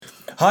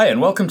Hi,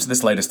 and welcome to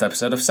this latest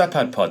episode of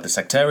SEPAD Pod, the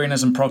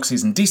Sectarianism,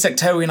 Proxies and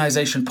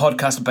Desectarianisation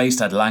podcast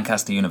based at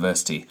Lancaster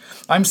University.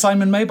 I'm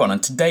Simon Maybon,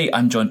 and today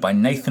I'm joined by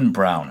Nathan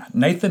Brown.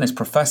 Nathan is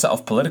Professor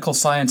of Political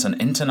Science and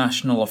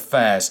International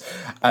Affairs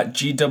at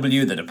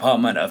GW, the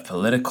Department of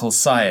Political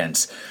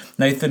Science.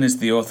 Nathan is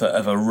the author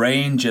of a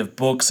range of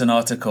books and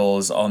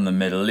articles on the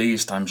Middle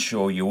East. I'm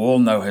sure you all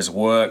know his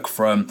work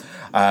from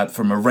a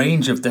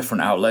range of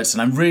different outlets,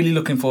 and I'm really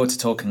looking forward to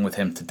talking with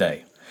him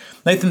today.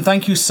 Nathan,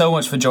 thank you so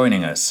much for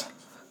joining us.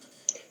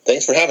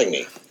 Thanks for having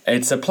me.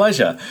 It's a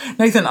pleasure.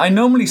 Nathan, I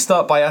normally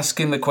start by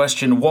asking the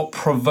question, what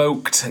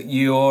provoked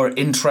your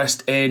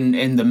interest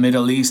in the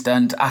Middle East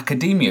and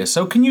academia?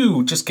 So can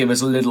you just give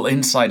us a little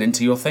insight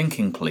into your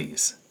thinking,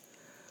 please?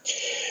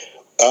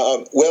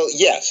 Well,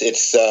 yes,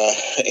 it's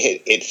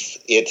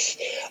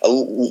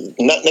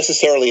not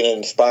necessarily an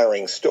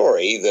inspiring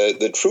story.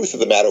 The truth of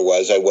the matter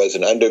was I was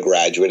an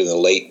undergraduate in the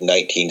late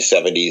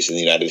 1970s in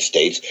the United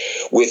States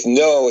with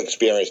no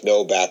experience,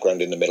 no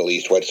background in the Middle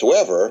East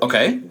whatsoever.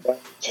 Okay. But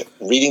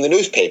reading the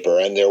newspaper,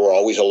 and there were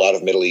always a lot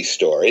of Middle East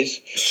stories.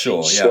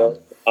 Sure, yeah.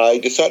 So I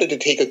decided to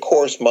take a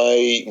course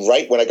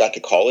right when I got to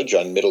college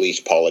on Middle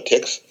East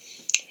politics.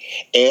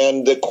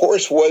 And the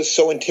course was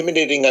so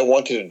intimidating, I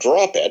wanted to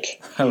drop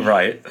it.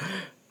 Right.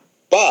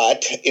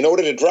 But in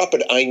order to drop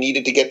it, I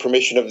needed to get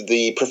permission of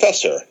the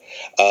professor.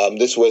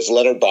 This was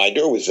Leonard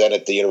Binder, who was then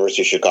at the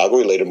University of Chicago.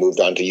 He later moved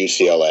on to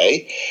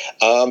UCLA.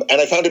 And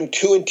I found him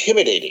too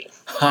intimidating.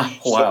 Wow.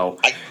 So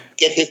I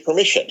get his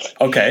permission.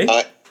 Okay.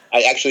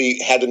 I actually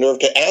had the nerve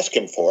to ask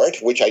him for it,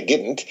 which I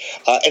didn't.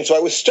 And so I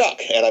was stuck,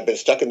 and I've been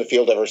stuck in the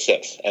field ever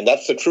since. And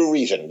that's the true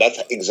reason.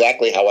 That's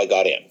exactly how I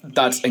got in.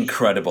 That's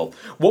incredible.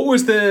 What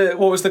was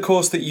the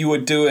course that you were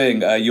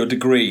doing, your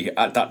degree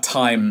at that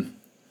time?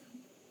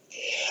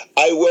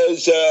 I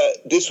was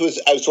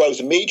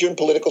a major in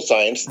political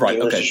science. Right,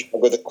 okay.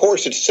 The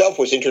course itself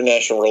was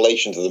international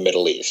relations of the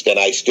Middle East. And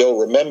I still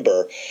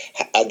remember,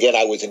 again,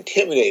 I was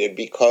intimidated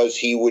because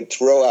he would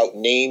throw out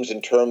names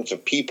in terms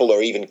of people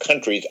or even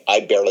countries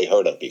I'd barely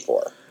heard of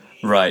before.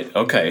 Right,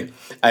 okay.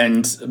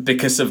 And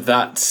because of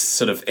that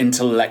sort of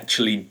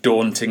intellectually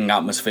daunting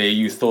atmosphere,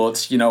 you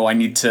thought, I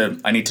need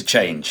to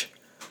change.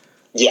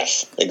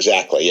 Yes,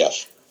 exactly,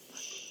 yes.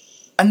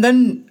 And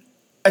then,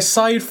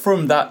 aside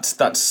from that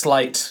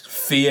slight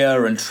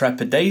fear and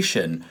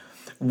trepidation,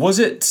 was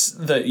it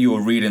that you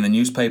were reading the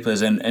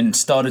newspapers and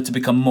started to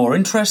become more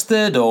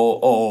interested,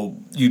 or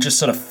you just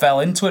sort of fell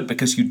into it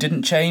because you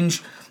didn't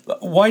change?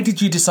 Why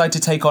did you decide to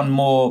take on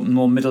more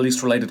Middle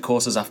East related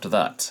courses after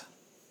that?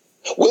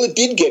 Well, it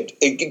did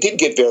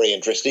get very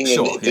interesting.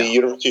 Sure, in the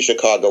University of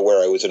Chicago,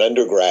 where I was an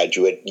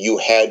undergraduate, you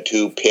had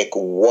to pick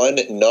one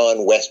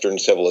non-Western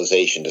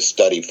civilization to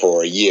study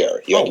for a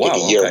year. You had to pick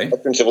a year of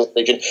Western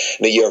civilization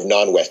and a year of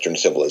non-Western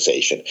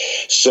civilization.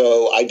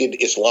 So I did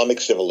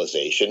Islamic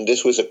civilization.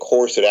 This was a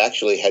course that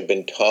actually had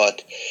been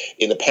taught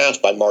in the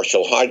past by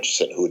Marshall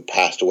Hodgson, who had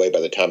passed away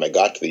by the time I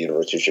got to the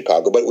University of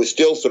Chicago, but it was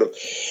still sort of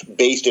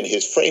based in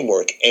his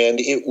framework. And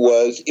it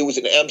was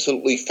an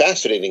absolutely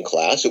fascinating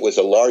class. It was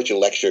a large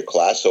lecture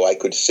class, so I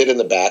could sit in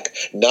the back,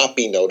 not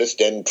be noticed,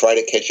 and try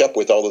to catch up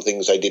with all the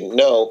things I didn't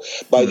know.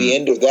 By the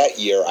end of that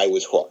year, I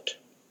was hooked.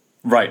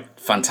 Right,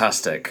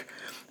 fantastic.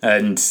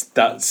 And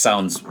that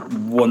sounds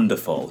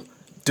wonderful,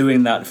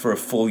 doing that for a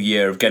full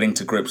year of getting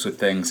to grips with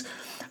things.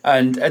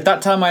 And at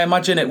that time, I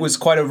imagine it was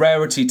quite a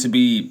rarity to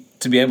be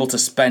able to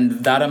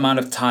spend that amount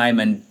of time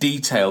and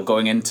detail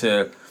going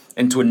into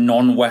a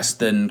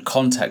non-Western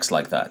context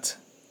like that.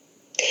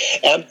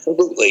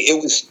 Absolutely.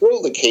 It was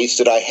still the case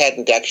that I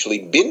hadn't actually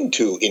been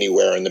to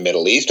anywhere in the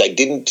Middle East. I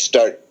didn't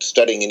start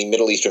studying any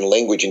Middle Eastern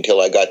language until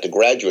I got to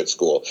graduate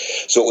school.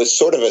 So it was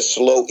sort of a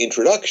slow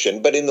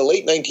introduction. But in the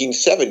late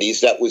 1970s,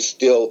 that was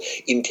still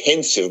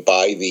intensive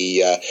by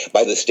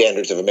the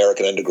standards of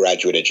American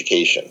undergraduate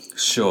education.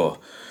 Sure.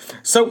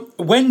 So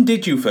when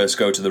did you first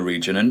go to the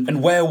region,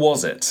 and where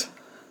was it?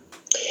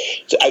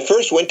 So I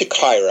first went to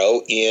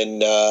Cairo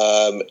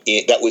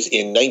that was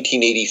in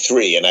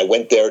 1983, and I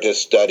went there to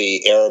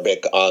study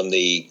Arabic on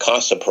the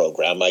CASA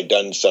program. I'd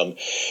done some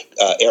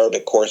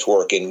Arabic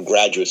coursework in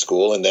graduate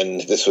school, and then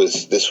this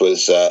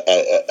was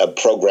a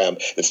program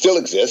that still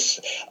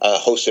exists,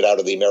 hosted out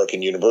of the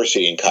American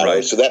University in Cairo.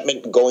 Right. So that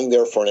meant going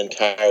there for an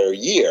entire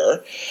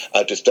year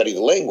to study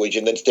the language,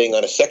 and then staying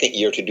on a second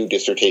year to do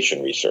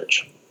dissertation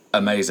research.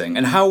 Amazing.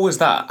 And how was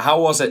that?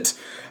 How was it,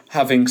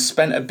 having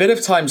spent a bit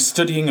of time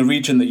studying a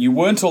region that you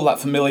weren't all that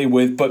familiar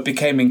with, but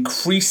became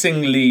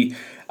increasingly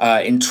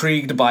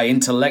intrigued by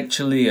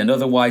intellectually and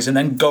otherwise, and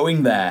then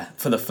going there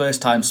for the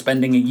first time,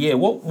 spending a year?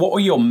 What were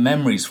your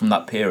memories from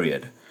that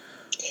period?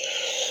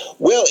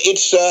 Well,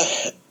 it's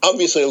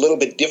obviously a little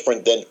bit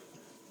different than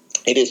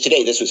It is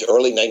today. This was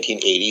early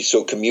 1980,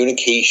 so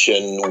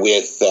communication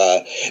with,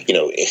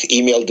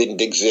 email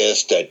didn't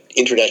exist.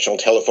 International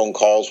telephone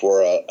calls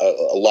were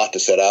a lot to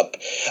set up.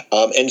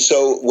 And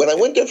so when I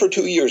went there for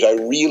 2 years, I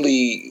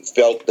really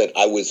felt that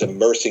I was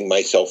immersing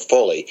myself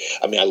fully.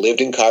 I mean, I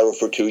lived in Cairo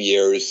for 2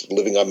 years,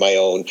 living on my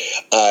own.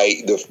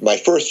 My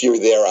first year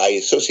there, I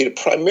associated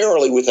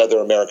primarily with other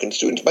American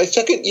students. My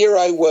second year,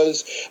 I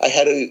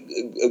had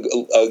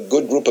a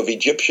good group of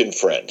Egyptian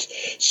friends.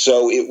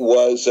 So it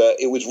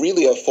was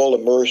really a full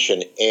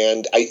immersion.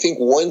 And I think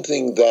one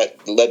thing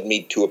that led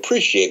me to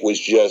appreciate was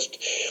just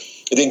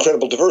the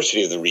incredible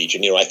diversity of the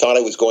region. I thought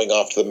I was going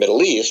off to the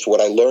Middle East. What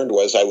I learned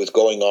was I was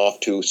going off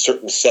to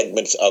certain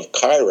segments of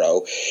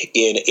Cairo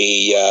in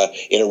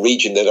a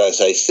region that, as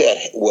I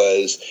said,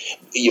 was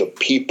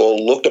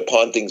people looked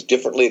upon things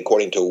differently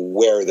according to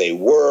where they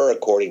were,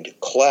 according to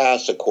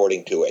class,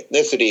 according to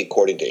ethnicity,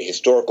 according to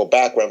historical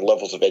background,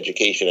 levels of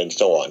education, and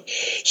so on.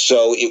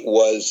 So it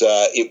was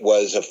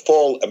a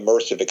full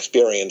immersive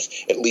experience,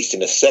 at least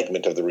in a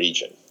segment of the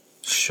region.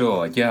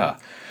 Sure, yeah.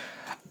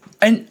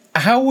 And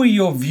how were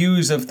your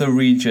views of the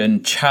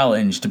region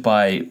challenged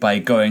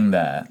by going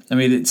there? I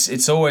mean,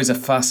 it's always a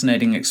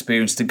fascinating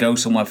experience to go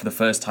somewhere for the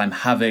first time,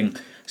 having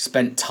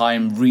spent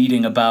time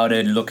reading about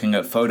it, looking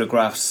at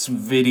photographs,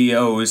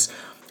 videos,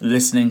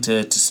 listening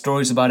to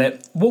stories about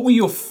it. What were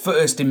your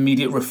first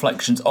immediate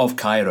reflections of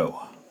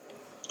Cairo?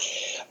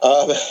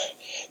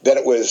 That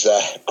it was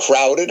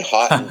crowded,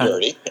 hot, and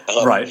dirty.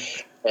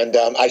 Right. And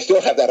I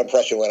still have that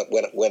impression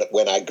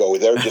when I go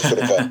there, just sort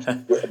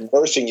of you're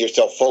immersing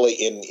yourself fully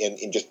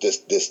in just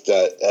this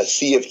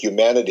sea of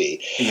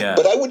humanity. Yeah.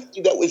 But I would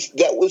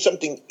that was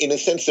something, in a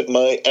sense, that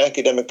my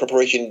academic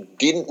preparation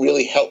didn't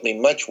really help me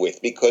much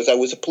with, because I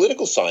was a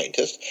political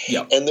scientist,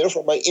 and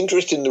therefore my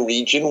interest in the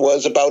region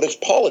was about its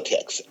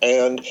politics.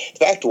 And the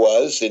fact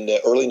was, in the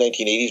early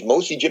 1980s,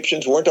 most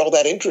Egyptians weren't all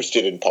that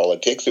interested in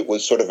politics. It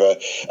was sort of a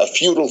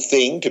futile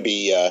thing to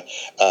be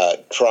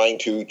trying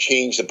to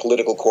change the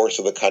political course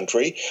of the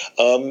country.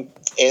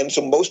 And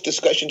so most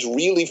discussions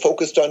really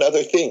focused on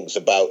other things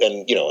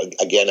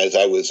again, as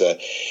I was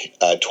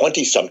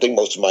 20-something,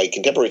 most of my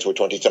contemporaries were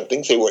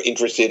 20-somethings, they were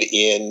interested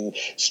in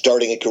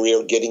starting a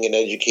career, getting an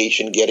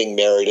education, getting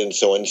married, and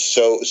so on.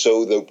 So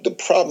the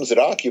problems that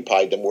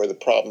occupied them were the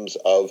problems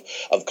of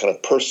kind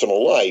of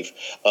personal life.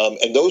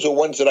 And those are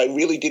ones that I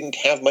really didn't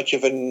have much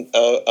of an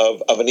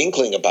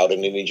inkling about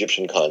in an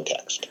Egyptian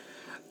context.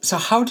 So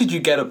how did you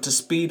get up to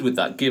speed with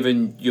that,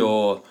 given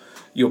your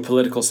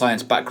political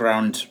science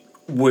background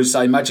was,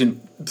 I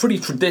imagine, pretty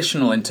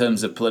traditional in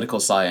terms of political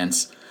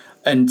science,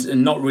 and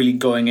not really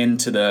going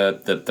into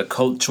the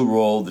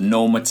cultural, the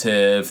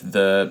normative,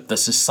 the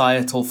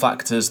societal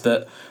factors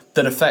that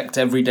affect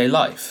everyday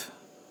life?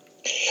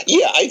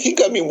 Yeah, I think,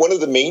 one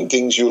of the main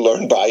things you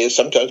learn is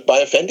sometimes by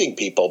offending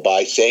people,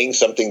 by saying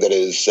something that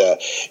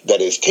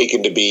is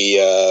taken to be,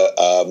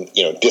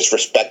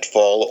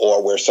 disrespectful,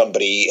 or where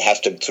somebody has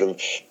to sort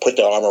of put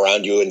their arm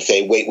around you and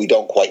say, wait, we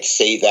don't quite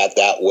say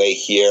that way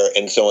here,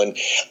 and so on.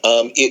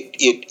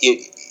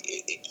 It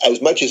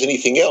as much as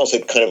anything else,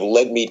 it kind of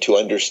led me to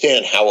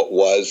understand how it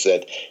was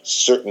that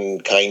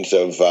certain kinds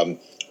of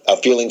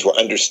feelings were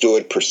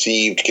understood,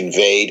 perceived,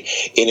 conveyed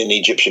in an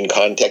Egyptian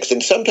context.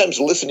 And sometimes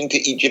listening to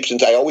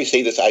Egyptians, I always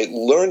say this, I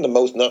learn the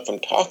most not from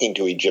talking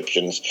to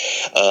Egyptians.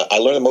 I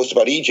learn the most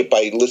about Egypt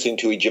by listening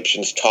to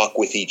Egyptians talk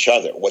with each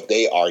other, what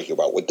they argue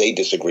about, what they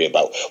disagree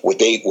about, what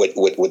they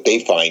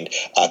find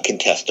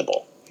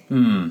contestable.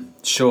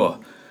 Sure.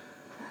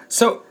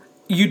 So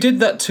you did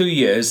that 2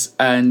 years,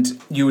 and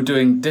you were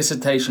doing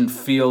dissertation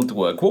field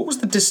work. What was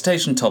the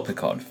dissertation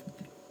topic on?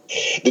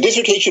 The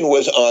dissertation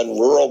was on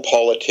rural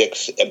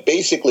politics,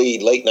 basically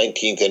late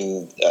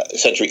 19th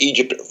century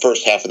Egypt,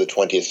 first half of the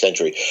 20th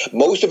century.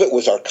 Most of it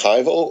was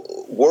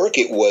archival work.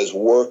 It was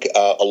work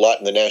a lot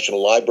in the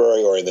National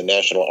Library or in the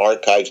National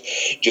Archives,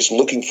 just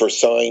looking for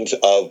signs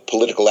of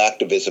political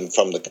activism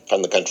from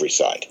the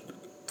countryside.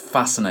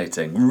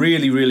 Fascinating.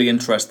 Really, really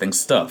interesting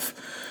stuff.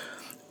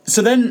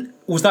 So then,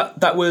 was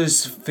that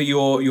was for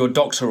your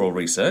doctoral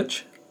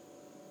research?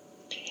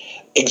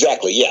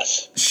 Exactly,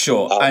 yes.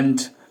 Sure.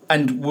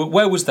 And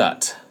where was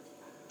that?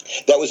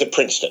 That was at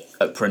Princeton.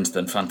 At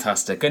Princeton,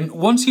 fantastic. And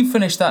once you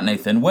finished that,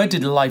 Nathan, where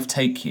did life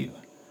take you?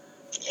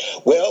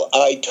 Well,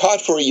 I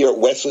taught for a year at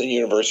Wesleyan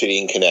University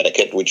in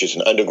Connecticut, which is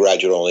an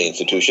undergraduate-only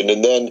institution,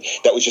 and then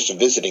that was just a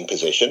visiting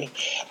position.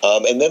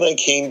 And then I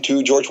came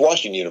to George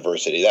Washington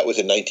University. That was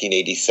in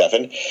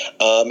 1987,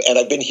 and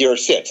I've been here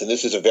since. And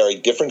this is a very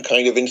different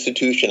kind of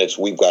institution.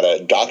 We've got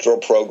a doctoral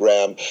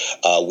program,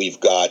 we've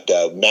got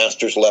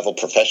master's level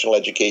professional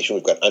education,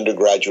 we've got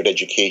undergraduate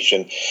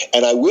education,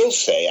 and I will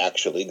say,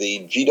 actually, the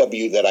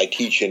GW that I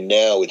teach in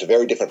now is a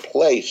very different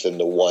place than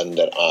the one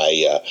that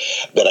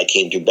I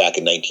came to back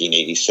in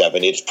 1987.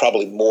 It's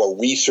probably more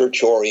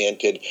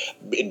research-oriented,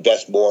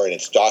 invest more in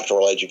its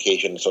doctoral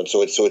education, so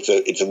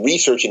it's a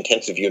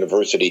research-intensive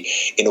university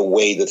in a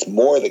way that's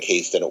more the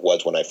case than it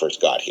was when I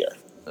first got here.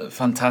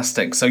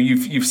 Fantastic. So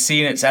you've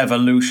seen its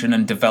evolution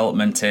and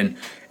development in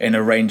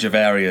a range of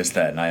areas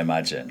then, I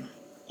imagine.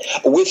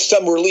 With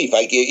some relief.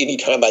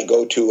 Anytime I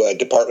go to a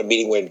department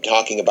meeting when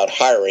talking about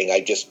hiring, I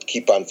just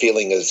keep on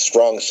feeling a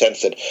strong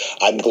sense that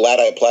I'm glad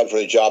I applied for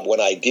the job when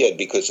I did,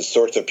 because the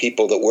sorts of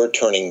people that we're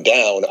turning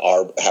down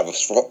have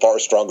far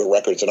stronger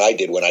records than I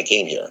did when I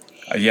came here.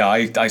 Yeah,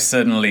 I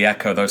certainly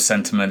echo those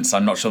sentiments.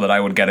 I'm not sure that I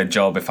would get a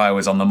job if I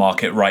was on the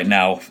market right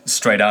now,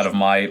 straight out of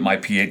my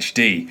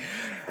PhD.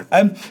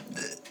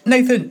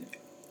 Nathan,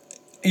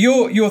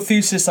 Your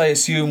thesis, I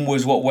assume,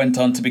 was what went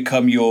on to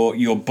become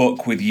your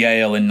book with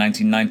Yale in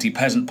 1990,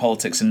 Peasant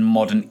Politics in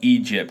Modern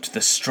Egypt,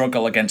 The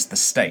Struggle Against the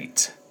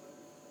State.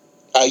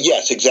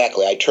 Yes,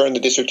 exactly. I turned the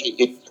dissertation.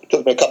 It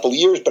took me a couple of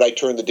years, but I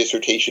turned the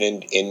dissertation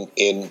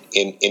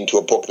into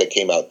a book that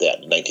came out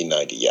then, in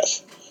 1990,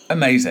 yes.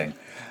 Amazing.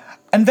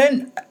 And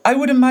then I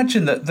would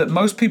imagine that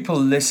most people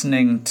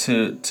listening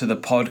to the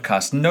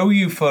podcast know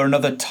you for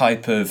another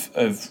type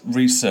of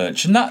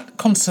research, and that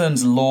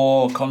concerns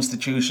law,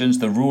 constitutions,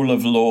 the rule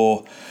of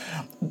law.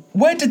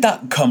 Where did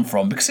that come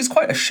from? Because it's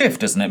quite a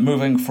shift, isn't it,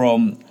 moving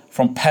from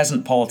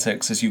peasant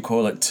politics, as you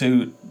call it,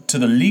 to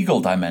the legal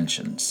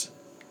dimensions?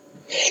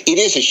 It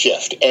is a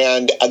shift,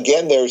 and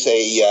again, there's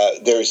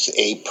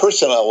a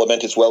personal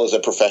element as well as a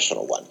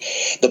professional one.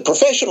 The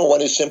professional one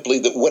is simply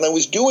that when I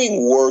was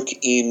doing work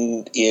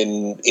in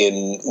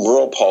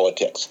rural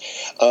politics,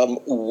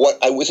 what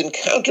I was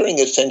encountering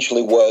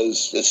essentially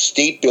was a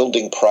state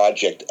building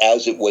project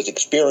as it was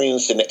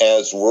experienced and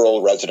as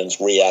rural residents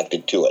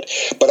reacted to it.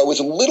 But I was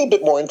a little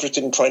bit more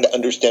interested in trying to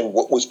understand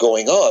what was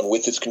going on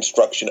with this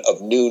construction of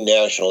new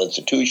national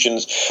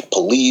institutions,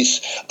 police,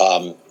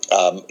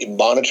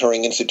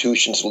 monitoring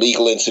institutions,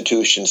 legal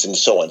institutions, and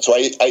so on. So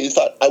I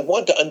thought I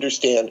want to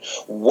understand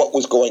what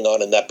was going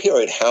on in that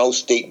period, how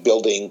state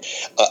building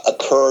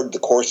occurred, the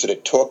course that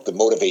it took, the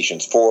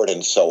motivations for it,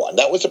 and so on.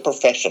 That was a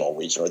professional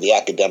reason or the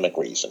academic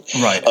reason.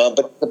 Right.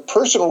 But the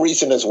personal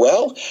reason as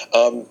well,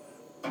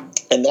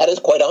 and that is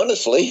quite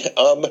honestly,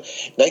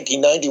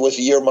 1990 was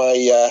the year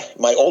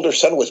my older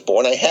son was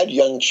born. I had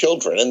young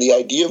children, and the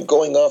idea of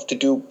going off to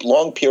do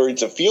long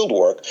periods of field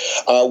work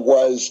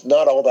was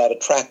not all that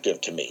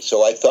attractive to me.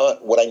 So I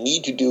thought what I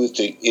need to do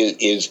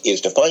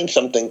is to find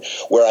something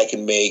where I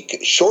can make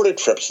shorter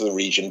trips to the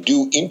region,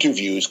 do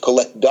interviews,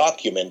 collect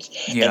documents,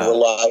 and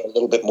rely a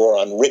little bit more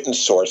on written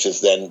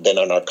sources than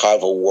on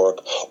archival work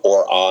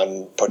or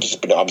on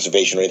participant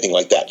observation or anything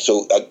like that.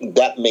 So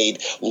that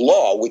made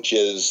law, which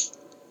is,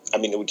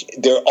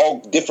 there are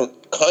all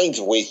different kinds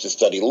of ways to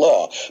study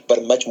law, but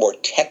a much more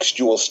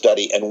textual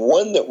study, and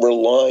one that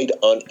relied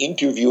on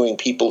interviewing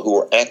people who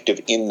were active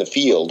in the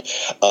field,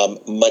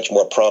 much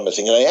more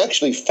promising. And I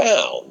actually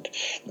found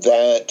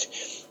that,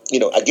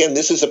 again,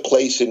 this is a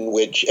place in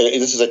which,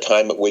 this is a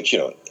time at which,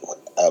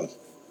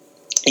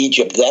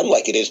 Egypt then,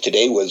 like it is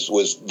today,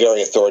 was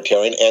very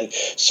authoritarian, and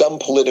some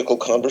political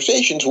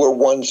conversations were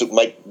ones that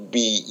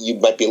you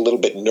might be a little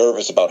bit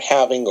nervous about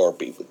having, or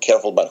be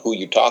careful about who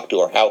you talk to,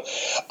 or how.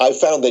 I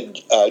found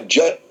that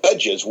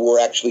judges were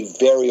actually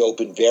very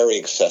open, very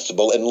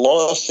accessible, and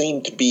law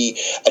seemed to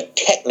be a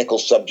technical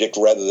subject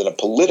rather than a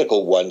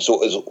political one.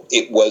 So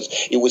it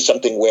was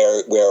something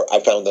where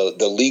I found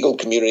the legal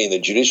community and the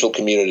judicial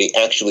community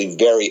actually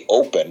very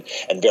open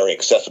and very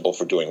accessible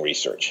for doing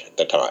research at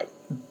the time.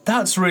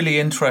 That's really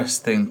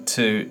interesting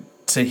to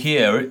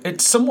hear. It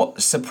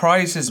somewhat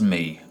surprises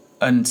me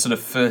on sort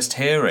of first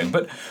hearing,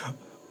 but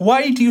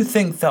why do you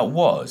think that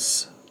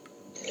was?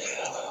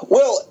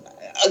 Well,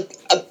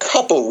 a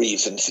couple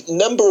reasons.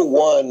 Number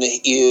one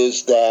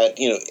is that,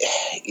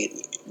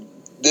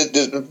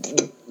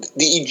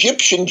 the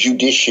Egyptian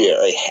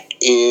judiciary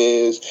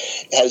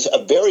has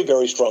a very,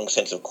 very strong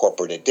sense of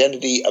corporate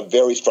identity, a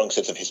very strong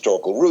sense of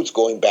historical roots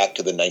going back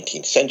to the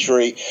 19th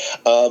century,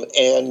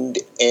 and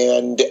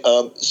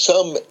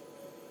some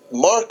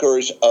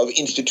markers of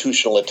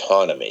institutional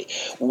autonomy,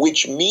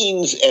 which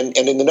means, and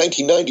in the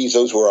 1990s,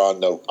 those were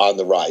on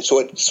the rise. So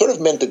it sort of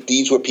meant that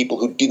these were people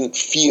who didn't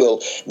feel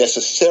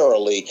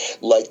necessarily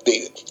like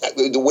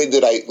the way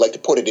that I like to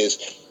put it is,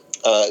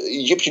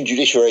 Egyptian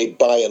judiciary,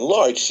 by and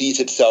large, sees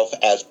itself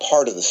as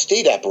part of the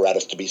state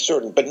apparatus, to be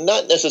certain, but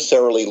not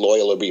necessarily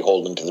loyal or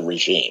beholden to the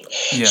regime.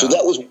 Yeah. So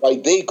that was why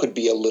they could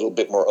be a little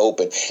bit more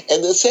open.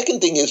 And the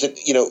second thing is that,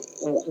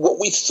 what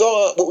we've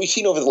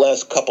seen over the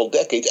last couple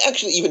decades,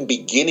 actually even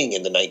beginning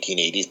in the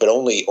 1980s, but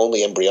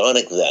only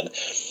embryonic then,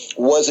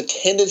 was a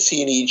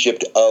tendency in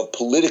Egypt of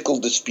political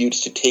disputes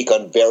to take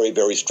on very,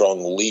 very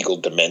strong legal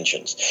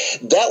dimensions.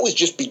 That was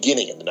just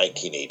beginning in the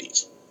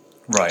 1980s.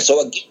 Right. So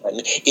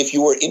again, if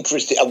you were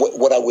interested,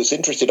 what I was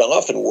interested in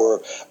often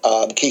were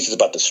cases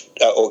about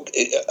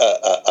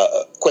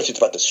questions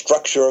about the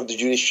structure of the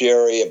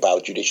judiciary,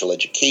 about judicial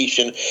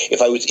education.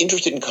 If I was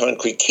interested in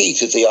concrete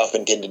cases, they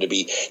often tended to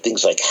be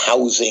things like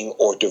housing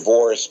or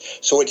divorce.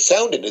 So it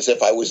sounded as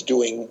if I was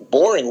doing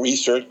boring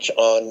research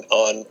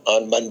on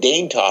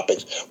mundane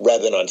topics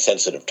rather than on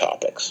sensitive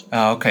topics.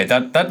 Okay,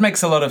 that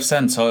makes a lot of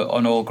sense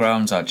on all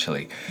grounds,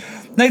 actually.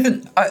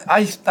 Nathan,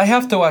 I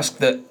have to ask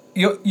that.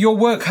 Your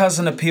work has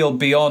an appeal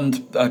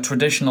beyond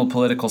traditional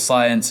political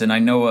science, and I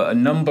know a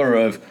number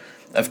of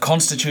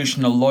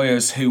constitutional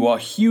lawyers who are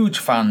huge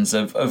fans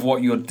of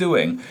what you're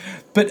doing.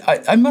 But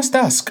I must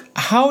ask,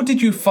 how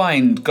did you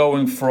find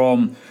going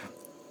from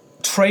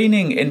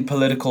training in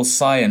political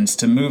science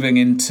to moving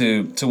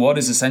into what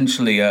is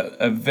essentially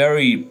a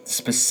very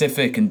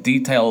specific and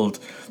detailed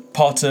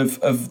part of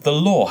the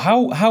law?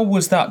 How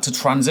was that to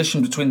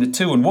transition between the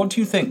two? And what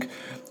do you think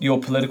your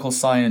political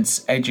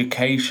science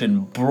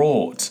education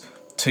brought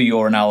to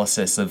your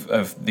analysis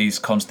of these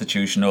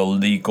constitutional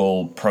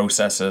legal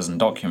processes and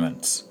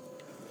documents?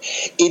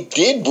 It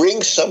did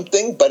bring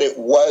something, but it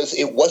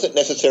wasn't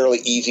necessarily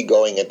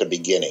easygoing at the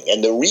beginning.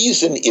 And the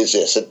reason is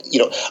this,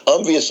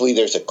 obviously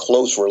there's a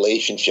close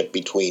relationship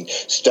between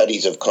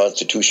studies of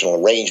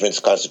constitutional arrangements,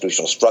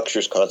 constitutional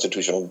structures,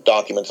 constitutional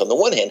documents on the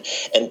one hand,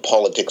 and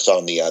politics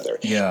on the other.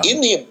 Yeah.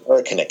 In the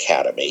American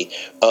Academy,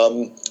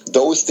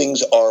 those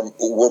things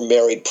were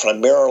married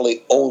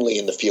primarily only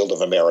in the field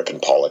of American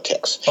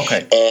politics.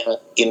 Okay. And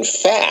in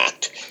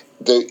fact,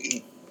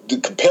 the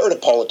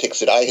comparative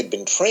politics that I had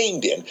been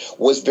trained in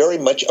was very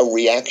much a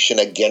reaction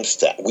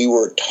against that. We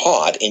were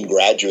taught in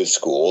graduate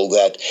school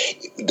that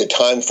the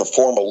time for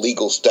formal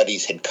legal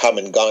studies had come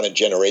and gone a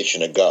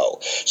generation ago.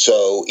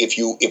 So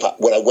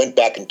when I went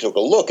back and took a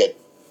look at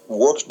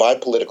works by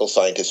political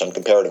scientists on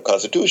comparative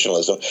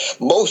constitutionalism,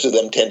 most of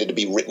them tended to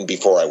be written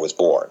before I was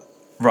born.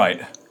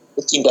 Right.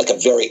 It seemed like a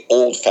very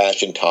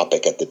old-fashioned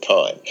topic at the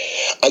time.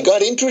 I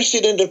got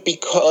interested in it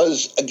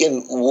because,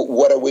 again,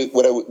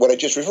 what I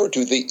just referred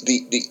to,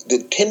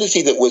 the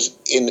tendency that was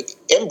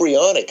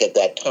embryonic at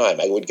that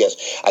time, I would guess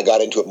I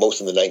got into it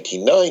most in the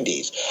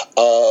 1990s,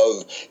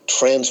 of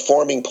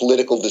transforming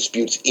political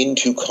disputes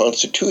into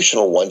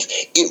constitutional ones,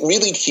 it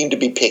really seemed to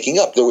be picking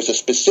up. There was a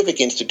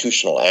specific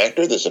institutional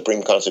actor, the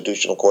Supreme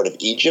Constitutional Court of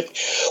Egypt,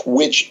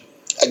 which,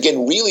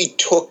 again, really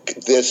took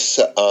this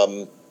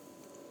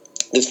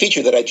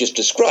feature that I just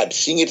described,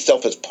 seeing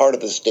itself as part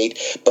of the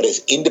state but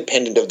as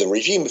independent of the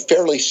regime,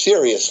 fairly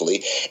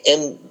seriously,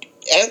 and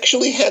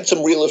actually had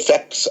some real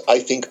effects, I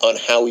think, on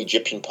how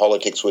Egyptian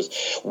politics was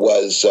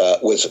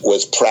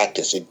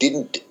practiced. It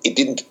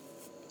didn't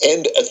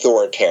end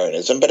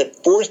authoritarianism, but it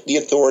forced the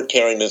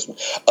authoritarianism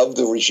of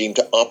the regime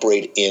to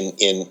operate in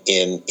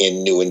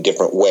new and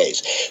different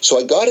ways. So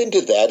I got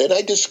into that, and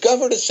I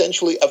discovered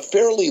essentially a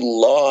fairly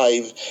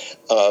live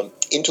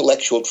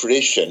intellectual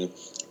tradition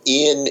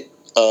in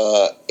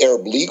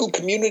Arab legal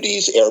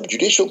communities, Arab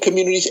judicial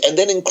communities, and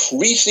then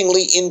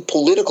increasingly in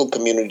political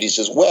communities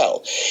as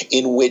well,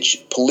 in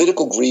which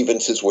political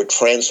grievances were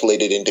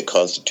translated into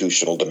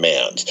constitutional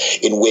demands,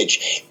 in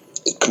which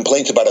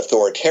complaints about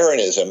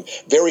authoritarianism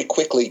very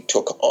quickly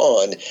took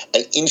on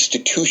an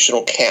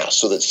institutional cast,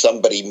 so that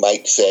somebody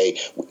might say,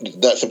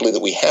 not simply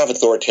that we have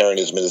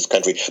authoritarianism in this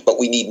country, but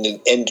we need an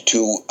end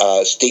to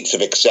states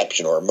of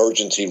exception or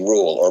emergency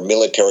rule or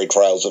military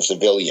trials of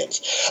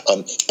civilians.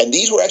 And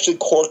these were actually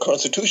core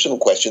constitutional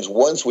questions,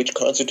 ones which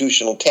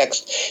constitutional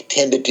text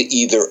tended to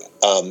either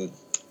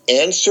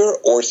answer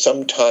or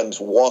sometimes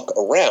walk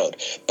around.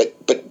 But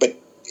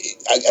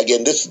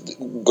again, this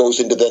goes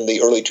into then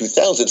the early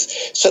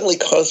 2000s. Suddenly,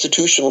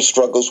 constitutional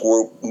struggles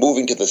were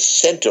moving to the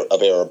center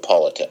of Arab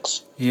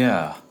politics.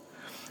 Yeah,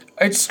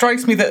 it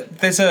strikes me that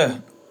there's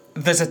a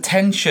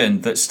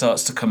tension that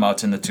starts to come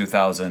out in the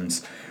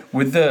 2000s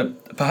with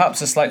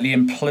perhaps a slightly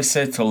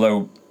implicit,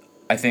 although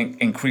I think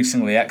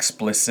increasingly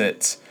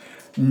explicit,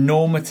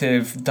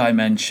 normative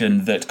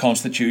dimension that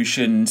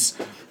constitutions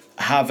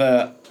have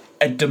a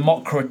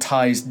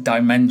democratized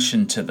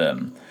dimension to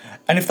them.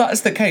 And if that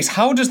is the case,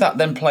 how does that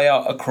then play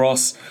out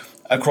across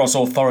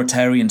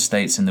authoritarian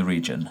states in the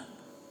region?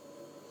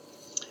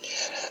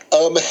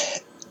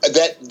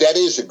 That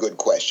is a good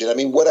question. I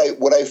mean, what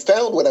I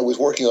found when I was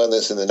working on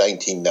this in the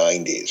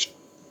 1990s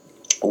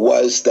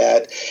was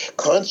that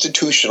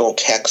constitutional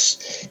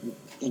texts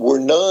were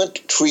not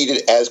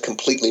treated as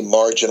completely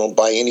marginal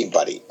by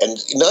anybody, and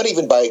not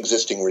even by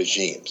existing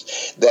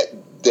regimes.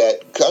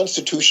 That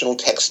constitutional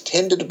texts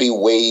tended to be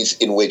ways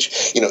in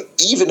which,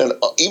 even an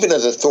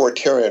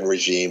authoritarian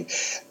regime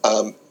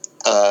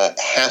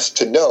has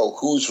to know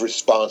who's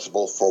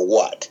responsible for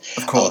what.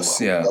 Of course,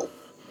 yeah.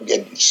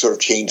 And sort of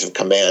chains of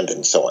command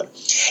and so on.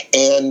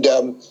 And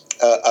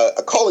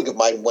a colleague of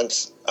mine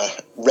once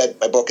read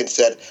my book and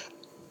said,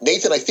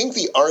 "Nathan, I think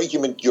the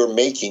argument you're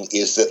making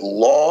is that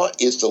law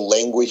is the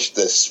language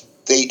the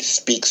state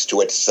speaks to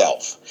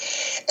itself."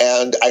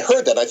 And I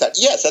heard that. I thought,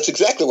 yes, that's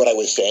exactly what I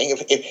was saying.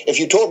 If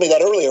you told me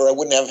that earlier, I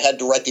wouldn't have had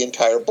to write the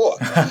entire book.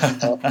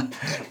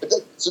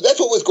 So that's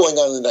what was going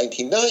on in the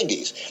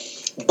 1990s.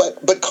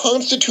 But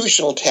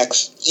constitutional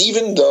texts,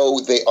 even though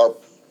they are,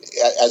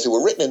 as they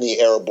were written in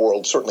the Arab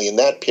world, certainly in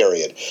that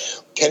period,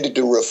 tended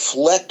to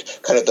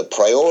reflect kind of the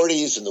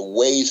priorities and the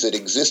ways that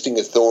existing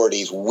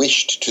authorities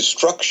wished to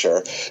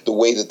structure the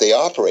way that they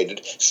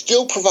operated,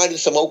 still provided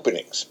some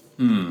openings.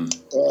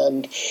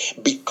 And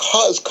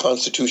because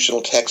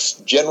constitutional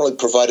texts generally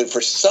provided for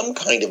some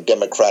kind of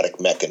democratic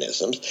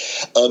mechanisms,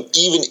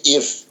 even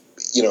if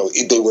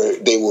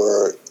they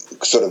were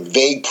sort of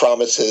vague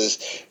promises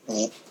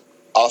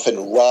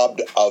often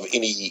robbed of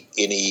any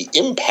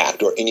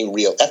impact or any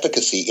real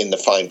efficacy in the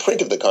fine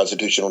print of the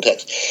constitutional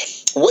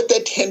text. What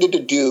that tended to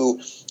do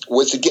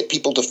was to get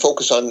people to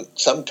focus on,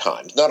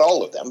 sometimes, not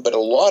all of them, but a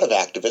lot of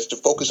activists, to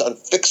focus on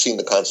fixing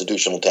the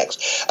constitutional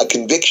text. A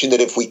conviction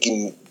that if we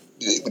can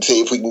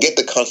get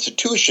the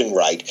Constitution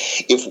right,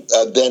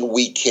 then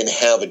we can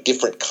have a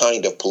different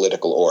kind of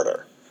political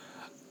order.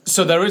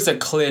 So there is a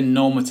clear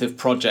normative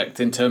project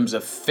in terms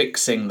of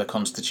fixing the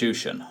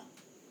Constitution.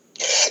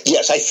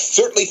 Yes, I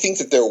certainly think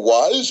that there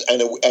was, and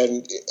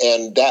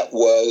that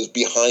was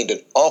behind an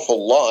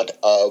awful lot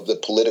of the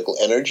political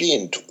energy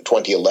in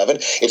 2011.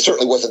 It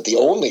certainly wasn't the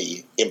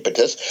only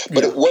impetus,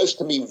 but It was,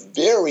 to me,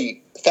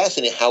 very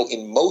fascinating how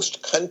in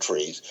most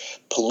countries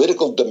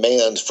political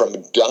demands from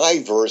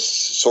diverse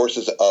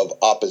sources of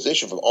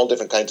opposition from all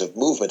different kinds of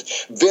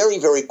movements very,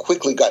 very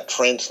quickly got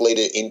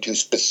translated into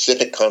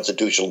specific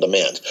constitutional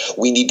demands.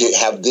 We need to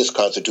have this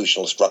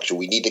constitutional structure.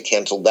 We need to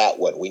cancel that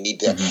one. We need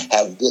to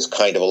have this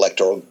kind of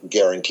electoral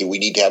guarantee. We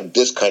need to have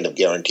this kind of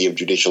guarantee of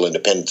judicial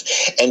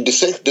independence. And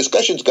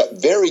discussions got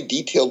very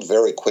detailed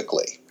very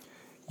quickly.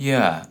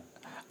 Yeah.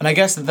 And I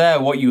guess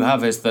there what you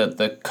have is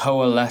the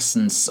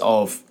coalescence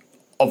of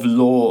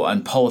law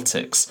and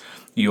politics,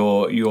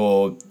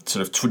 your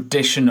sort of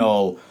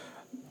traditional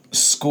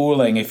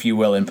schooling, if you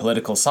will, in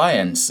political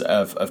science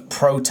of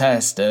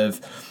protest, of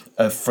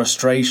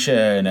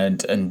frustration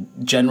and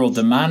general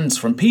demands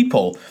from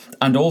people,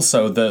 and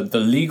also the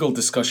legal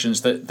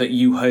discussions that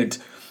you had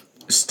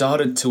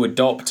started to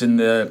adopt in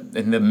the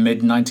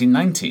mid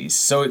 1990s.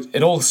 So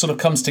it all sort of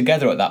comes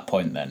together at that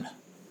point then.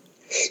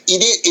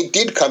 It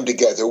did come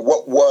together.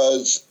 What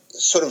was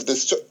sort of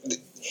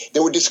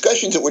there were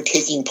discussions that were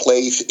taking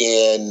place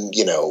in,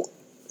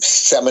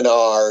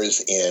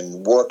 seminars,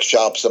 in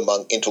workshops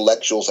among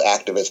intellectuals,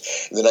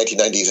 activists in the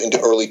 1990s into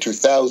early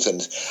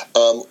 2000s.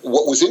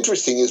 What was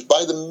interesting is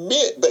by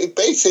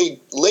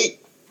late,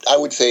 I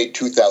would say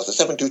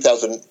 2007,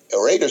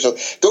 2008 or so,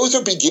 those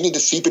are beginning to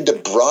seep into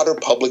broader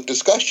public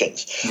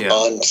discussions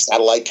on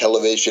satellite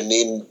television,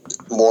 in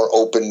more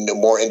open,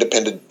 more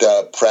independent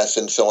press,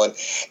 and so on.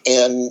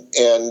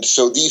 And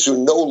so these are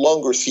no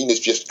longer seen as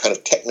just kind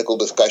of technical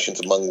discussions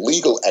among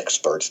legal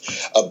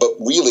experts, but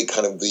really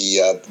kind of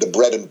the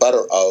bread and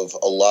butter of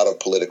a lot of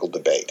political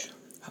debate.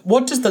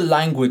 What does the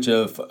language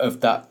of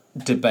that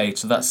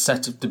debate, or that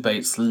set of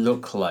debates,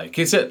 look like?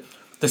 Is it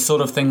the sort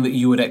of thing that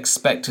you would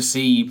expect to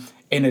see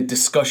in a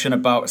discussion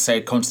about, say,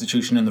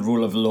 constitution and the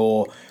rule of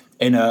law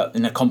in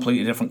a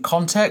completely different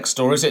context,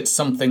 or is it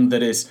something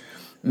that is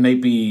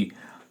maybe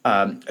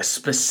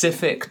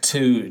specific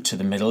to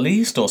the Middle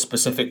East, or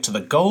specific to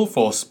the Gulf,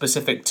 or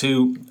specific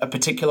to a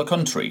particular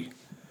country?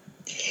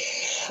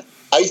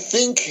 I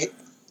think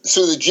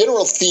so. The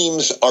general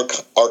themes are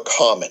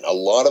common. A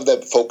lot of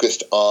them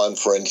focused on,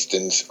 for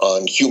instance,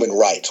 on human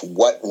rights.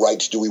 What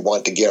rights do we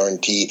want to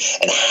guarantee,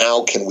 and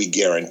how can we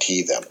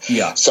guarantee them?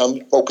 Yeah.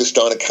 Some focused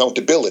on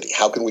accountability.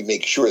 How can we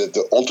make sure that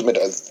the ultimate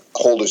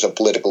holders of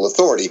political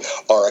authority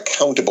are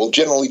accountable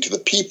generally to the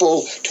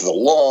people, to the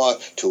law,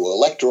 to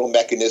electoral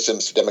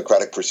mechanisms, to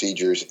democratic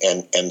procedures,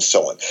 and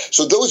so on.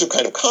 So those are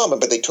kind of common,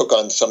 but they took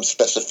on some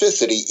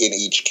specificity in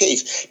each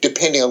case,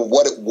 depending on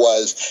what it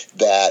was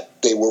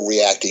that they were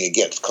reacting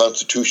against.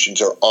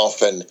 Constitutions are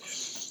often,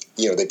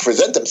 they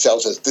present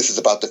themselves as this is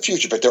about the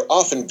future, but they're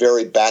often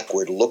very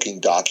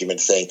backward-looking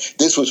documents saying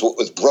this was what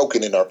was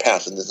broken in our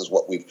past, and this is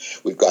what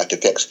we've got to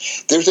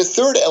fix. There's a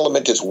third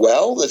element as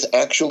well that's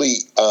actually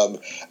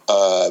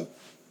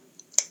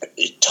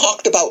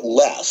talked about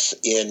less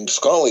in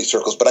scholarly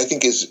circles, but I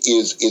think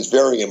is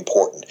very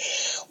important.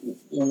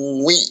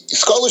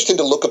 Scholars tend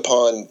to look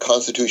upon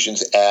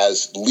constitutions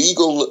as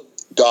legal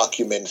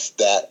documents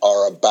that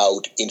are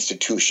about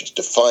institutions,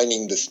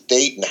 defining the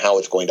state and how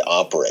it's going to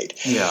operate.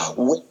 Yeah.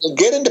 When you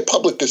get into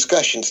public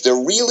discussions, they're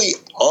really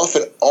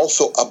often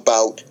also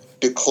about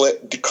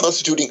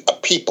constituting a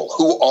people.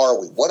 Who are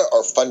we? What are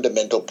our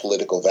fundamental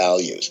political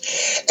values?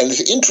 And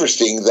it's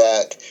interesting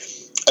that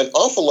an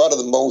awful lot of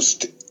the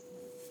most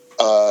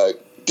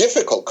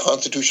difficult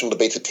constitutional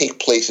debates that take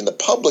place in the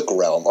public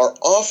realm are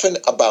often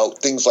about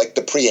things like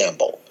the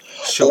preamble.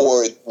 Sure.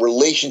 Or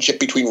relationship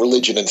between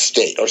religion and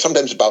state, or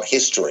sometimes about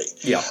history.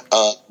 Yeah.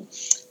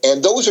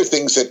 And those are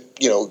things that,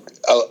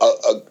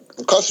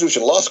 a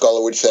constitutional law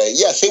scholar would say,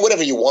 say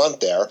whatever you want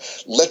there.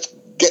 Let's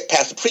get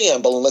past the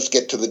preamble and let's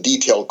get to the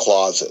detailed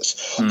clauses.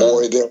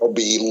 Or there will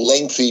be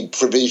lengthy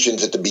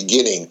provisions at the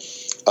beginning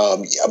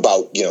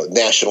about,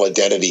 national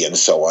identity and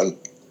so on.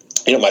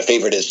 My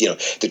favorite is,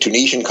 the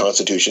Tunisian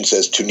constitution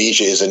says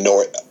Tunisia is a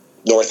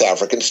North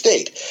African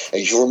state.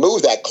 And if you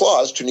remove that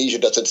clause, Tunisia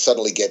doesn't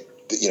suddenly get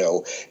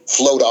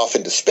float off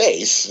into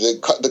space.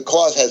 The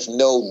clause has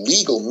no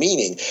legal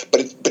meaning,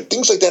 but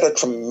things like that are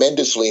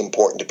tremendously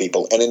important to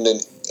people. And in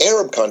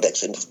Arab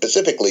context, and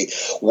specifically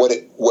what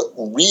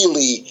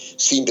really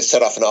seemed to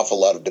set off an awful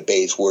lot of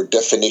debates were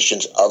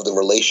definitions of the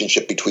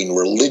relationship between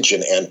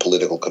religion and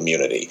political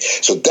community.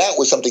 So that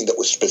was something that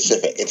was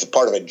specific. It's a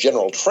part of a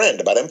general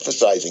trend about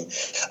emphasizing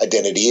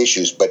identity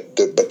issues, but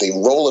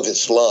the role of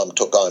Islam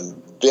took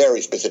on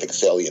very specific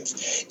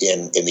salience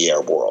in the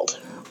Arab world.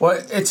 Well,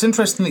 it's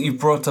interesting that you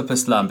brought up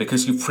Islam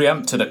because you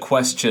preempted a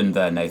question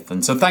there,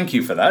 Nathan. So thank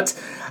you for that.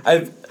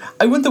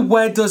 I wonder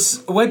where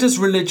does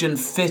religion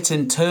fit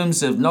in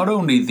terms of not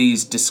only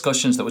these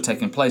discussions that were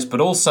taking place, but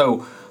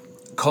also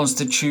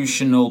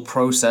constitutional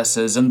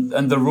processes and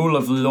the rule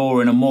of law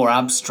in a more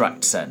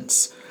abstract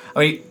sense. I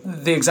mean,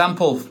 the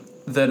example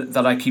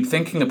that I keep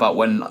thinking about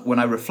when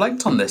I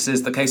reflect on this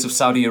is the case of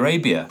Saudi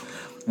Arabia,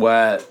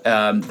 where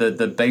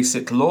the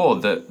basic law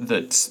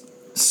that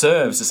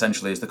serves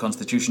essentially as the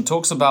constitution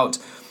talks about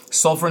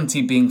sovereignty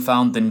being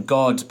found in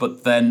God,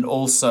 but then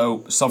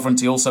also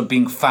sovereignty also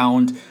being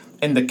found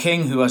in the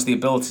king, who has the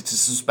ability to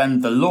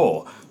suspend the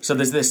law. So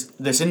there's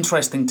this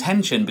interesting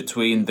tension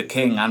between the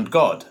king and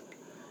God.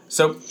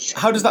 So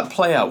how does that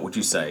play out, would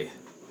you say?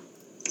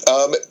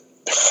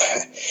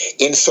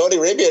 In Saudi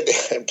Arabia,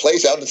 it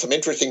plays out in some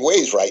interesting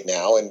ways right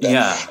now, and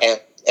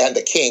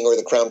the king, or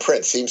the crown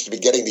prince, seems to be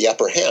getting the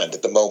upper hand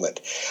at the moment.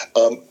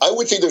 I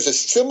would say there's a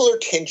similar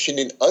tension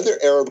in other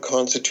Arab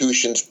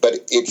constitutions, but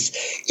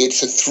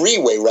it's a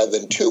three-way rather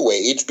than two-way.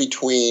 It's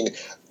between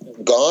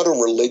God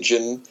or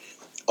religion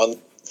on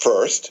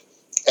first,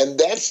 and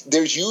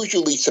there's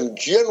usually some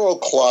general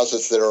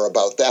clauses that are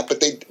about that,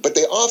 but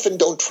they often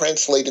don't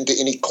translate into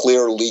any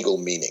clear legal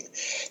meaning.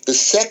 The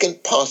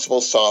second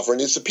possible sovereign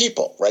is the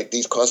people, right?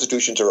 These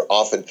constitutions are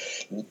often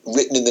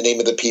written in the name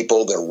of the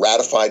people. They're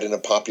ratified in a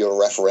popular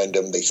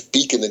referendum. They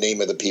speak in the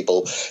name of the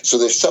people. So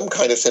there's some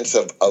kind of sense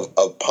of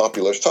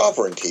popular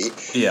sovereignty.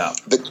 Yeah.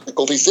 The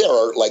difficulties there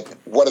are, like,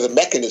 what are the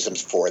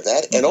mechanisms for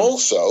that? Mm-hmm. And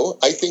also,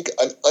 I think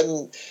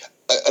an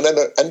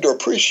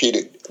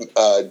underappreciated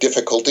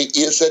difficulty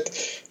is that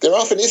there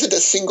often isn't a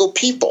single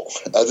people.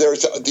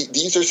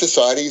 These are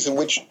societies in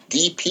which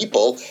the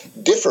people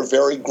differ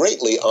very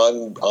greatly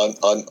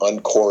on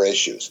core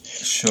issues.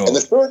 Sure. And the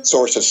third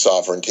source of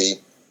sovereignty,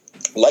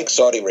 like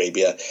Saudi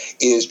Arabia,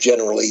 is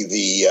generally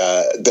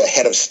the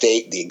head of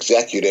state, the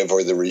executive,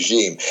 or the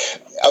regime.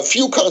 A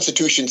few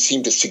constitutions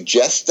seem to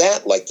suggest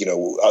that, like,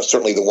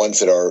 certainly the ones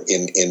that are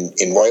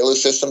in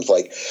royalist systems,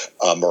 like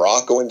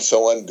Morocco and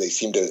so on. They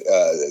seem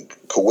to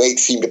Kuwait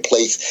seem to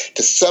place,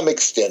 to some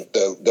extent,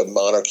 the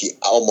monarchy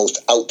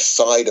almost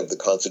outside of the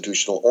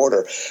constitutional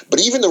order. But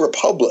even the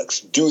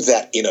republics do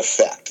that in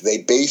effect.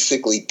 They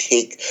basically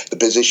take the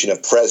position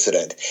of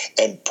president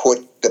and put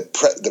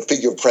the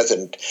figure of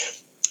president,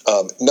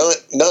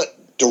 not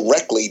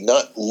directly,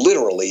 not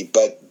literally,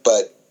 but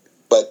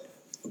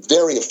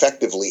very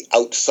effectively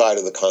outside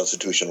of the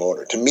constitutional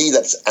order. To me,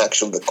 that's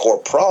actually the core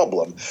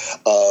problem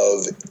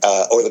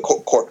or the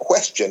core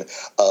question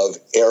of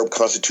Arab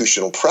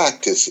constitutional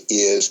practice,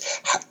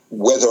 is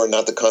whether or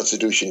not the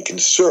Constitution can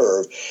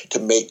serve to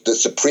make the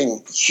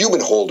supreme human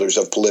holders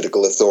of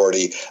political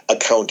authority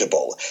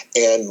accountable.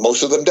 And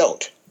most of them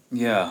don't.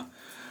 Yeah.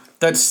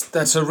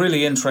 That's a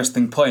really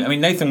interesting point. I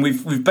mean, Nathan,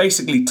 we've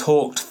basically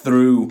talked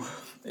through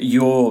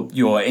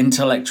your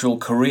intellectual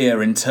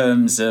career in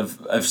terms of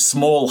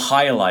small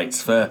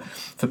highlights for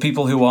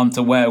people who aren't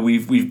aware.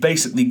 We've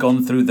basically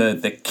gone through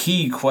the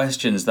key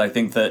questions that I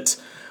think that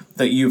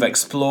you've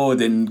explored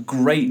in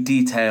great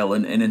detail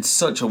and in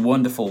such a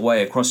wonderful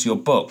way across your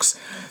books.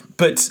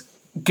 But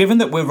given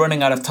that we're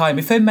running out of time,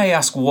 if I may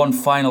ask one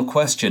final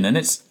question, and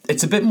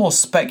it's a bit more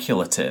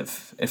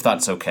speculative, if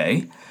that's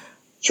okay.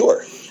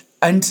 Sure.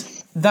 And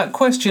that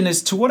question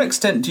is, to what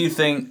extent do you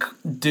think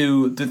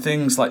do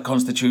things like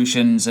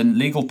constitutions and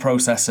legal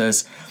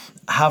processes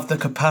have the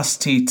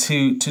capacity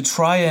to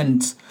try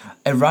and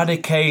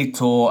eradicate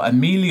or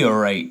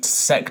ameliorate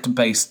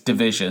sect-based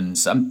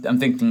divisions? I'm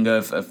thinking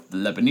of the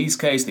Lebanese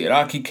case, the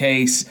Iraqi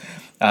case,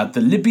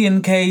 the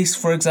Libyan case,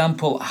 for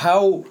example.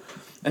 How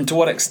and to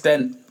what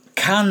extent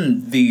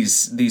can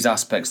these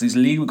aspects, these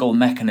legal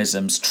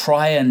mechanisms,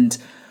 try and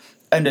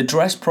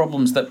address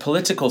problems that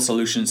political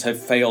solutions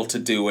have failed to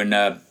do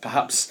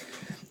perhaps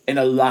in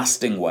a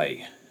lasting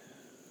way?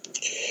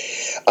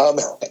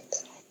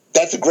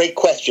 That's a great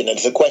question, and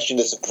it's a question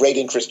that's of great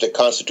interest to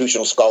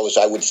constitutional scholars,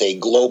 I would say,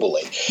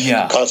 globally.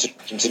 Yeah.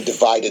 Constitutions in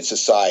divided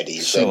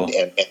societies, sure.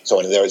 and so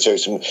on. And there's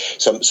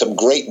some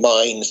great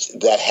minds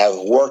that have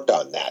worked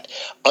on that.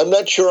 I'm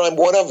not sure I'm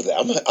one of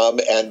them,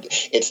 and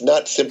it's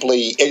not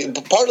simply.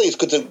 Partly it's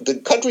because the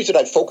countries that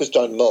I've focused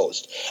on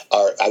most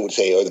are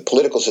the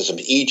political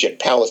systems: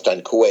 Egypt,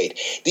 Palestine,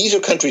 Kuwait. These are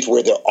countries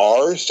where there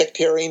are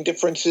sectarian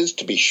differences,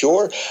 to be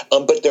sure,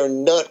 but they're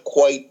not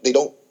quite. They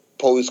don't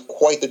pose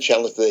quite the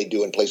challenge that they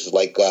do in places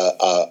like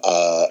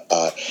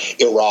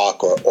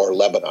Iraq or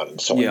Lebanon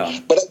and so on. Yeah.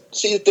 But I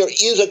see that there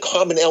is a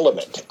common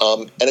element,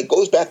 and it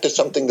goes back to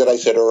something that I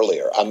said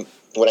earlier.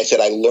 When I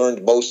said I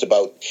learned most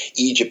about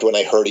Egypt when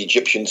I heard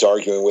Egyptians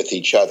arguing with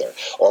each other,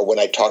 or when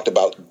I talked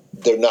about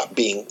there not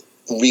being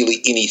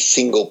really any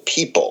single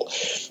people.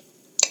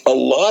 A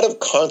lot of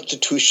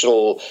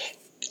constitutional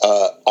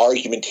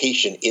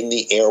argumentation in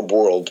the Arab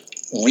world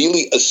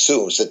really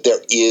assumes that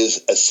there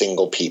is a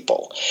single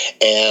people.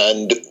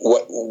 And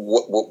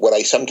what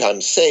I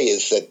sometimes say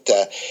is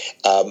that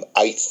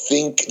I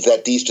think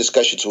that these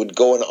discussions would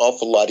go an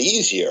awful lot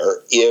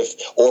easier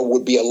or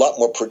would be a lot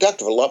more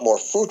productive, a lot more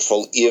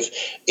fruitful if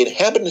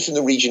inhabitants in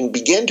the region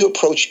began to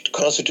approach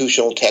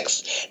constitutional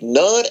texts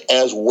not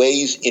as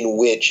ways in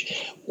which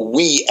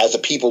we as a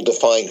people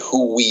define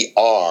who we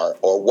are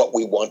or what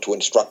we want to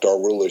instruct our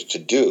rulers to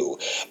do,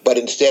 but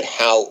instead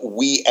how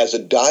we as a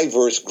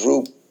diverse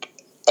group,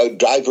 a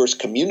diverse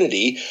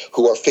community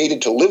who are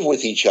fated to live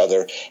with each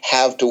other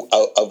have to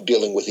of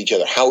dealing with each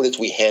other. How it is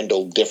we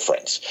handle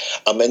difference,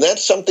 and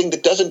that's something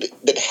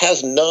that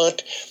has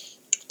not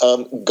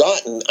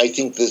gotten, I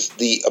think,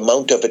 the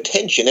amount of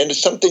attention, and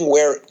it's something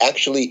where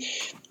actually.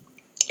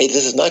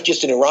 This is not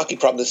just an Iraqi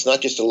problem. It's not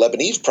just a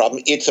Lebanese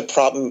problem. It's a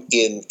problem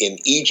in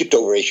Egypt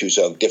over issues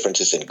of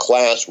differences in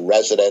class,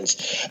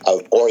 residence,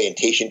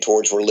 orientation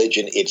towards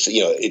religion.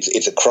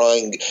 It's a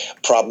crying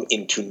problem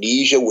in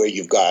Tunisia where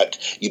you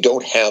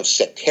don't have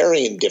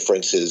sectarian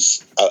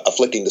differences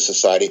afflicting the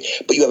society,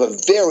 but you have a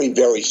very,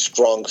 very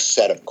strong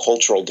set of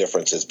cultural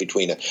differences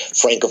between a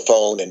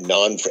francophone and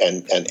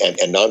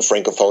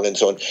non-francophone and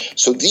so on.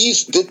 So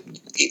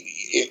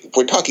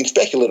we're talking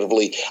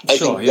speculatively. I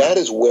think that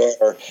is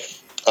where.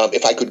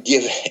 If I could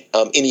give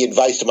any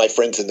advice to my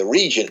friends in the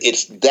region,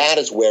 that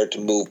is where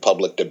to move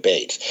public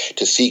debates,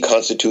 to see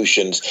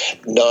constitutions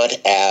not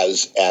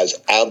as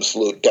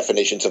absolute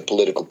definitions of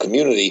political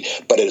community,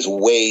 but as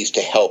ways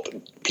to help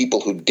people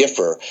who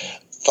differ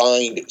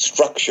find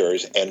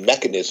structures and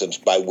mechanisms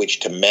by which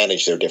to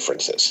manage their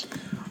differences.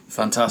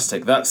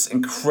 Fantastic. That's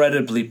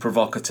incredibly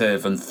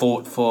provocative and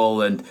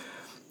thoughtful, and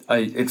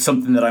it's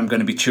something that I'm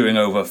going to be chewing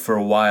over for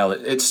a while.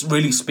 It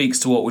really speaks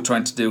to what we're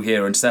trying to do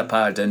here in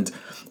SEPAD, and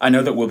I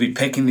know that we'll be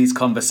picking these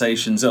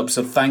conversations up.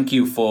 So thank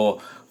you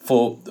for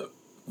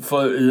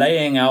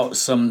laying out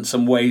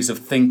some ways of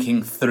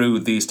thinking through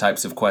these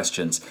types of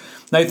questions.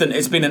 Nathan,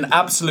 it's been an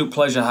absolute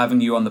pleasure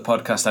having you on the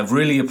podcast. I've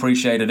really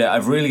appreciated it.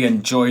 I've really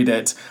enjoyed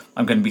it.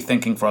 I'm going to be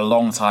thinking for a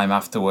long time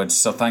afterwards.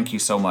 So thank you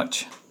so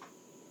much.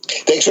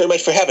 Thanks very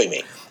much for having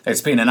me.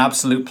 It's been an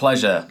absolute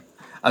pleasure.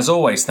 As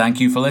always,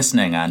 thank you for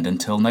listening, and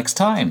until next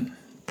time.